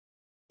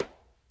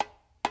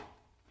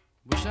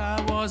Wish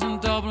I was in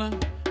Dublin,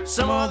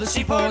 some other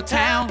seaport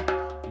town.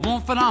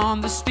 Won't fit on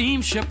the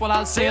steamship, well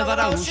I'll sail that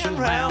ocean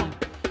round.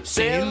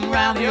 Sailing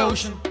round the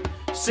ocean,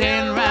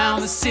 sailing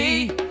round the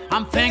sea.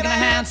 I'm thinking of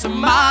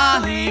handsome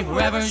Molly,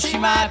 whoever she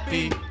might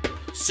be.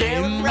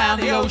 Sailing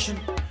round the ocean,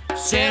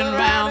 sailing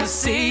round the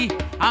sea.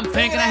 I'm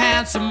thinking of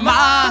handsome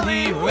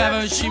Molly,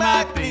 whoever she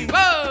might be.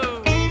 Whoa!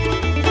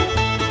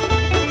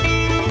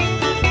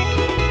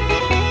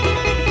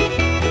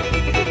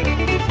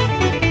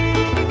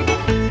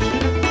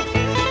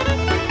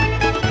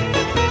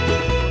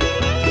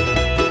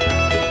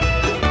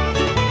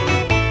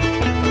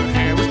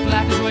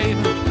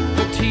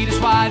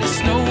 White as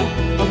snow,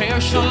 her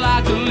hair shone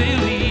like a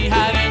lily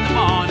out in the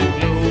morning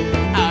glow,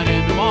 out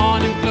in the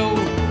morning glow,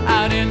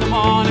 out in the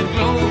morning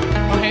glow.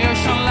 Her hair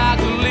shone like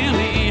a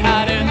lily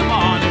out in the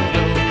morning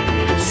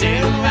glow.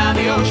 Sailing around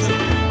the ocean,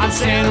 I'm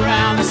sailing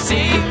around the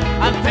sea.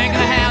 I'm thinking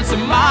of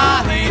handsome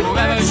Molly,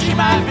 whoever she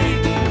might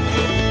be.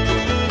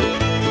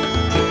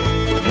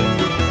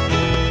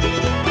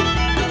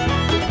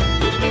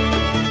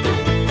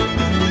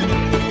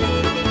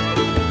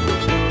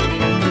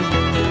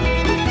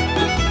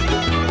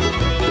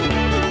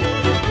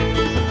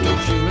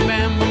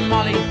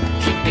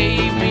 She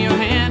gave me her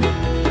hand,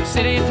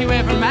 said if you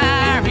ever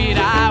married,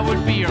 I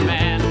would be your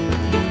man.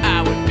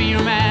 I would be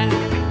your man,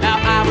 now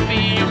I would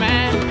be your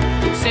man.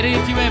 Said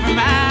if you ever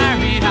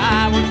married,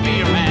 I would be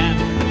your man.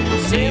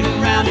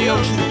 Sailing around the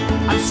ocean,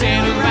 I'm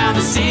sailing around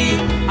the sea.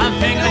 I'm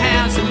thinking of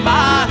handsome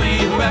Molly,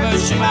 whoever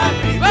she might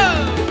be.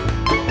 Whoa!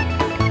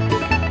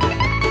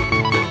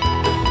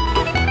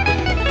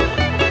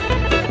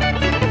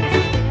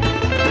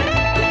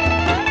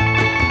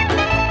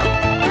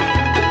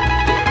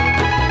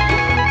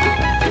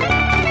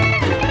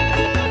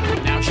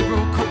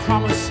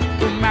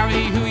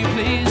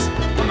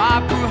 My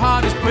poor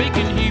heart is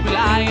breaking, he be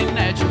lying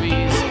at your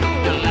ease.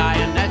 You're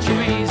lying at your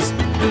ease,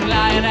 you're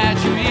lying at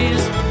your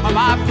ease.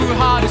 My poor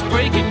heart is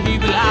breaking, he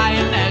be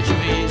lying at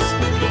your ease.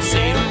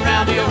 Sailing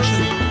around the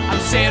ocean, I'm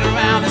sailing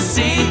around the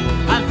sea.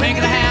 I'm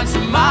thinking of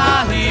handsome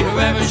Molly,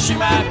 whoever she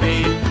might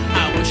be.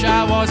 I wish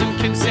I was in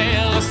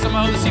Kinsale or some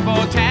other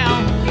seaport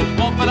town.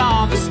 Won't fit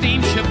on the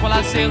steamship while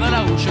I sail that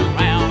ocean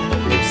round.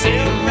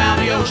 Sailing around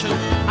the ocean,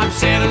 I'm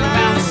sailing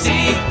around the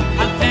sea.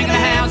 I'm thinking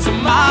of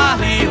handsome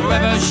Molly,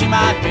 whoever she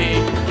might be.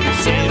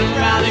 Sailing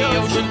around the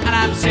ocean and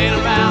I'm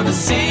sailing around the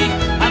sea.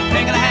 I'm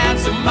thinking of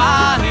handsome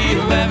Molly,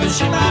 whoever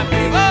she might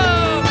be. Whoa!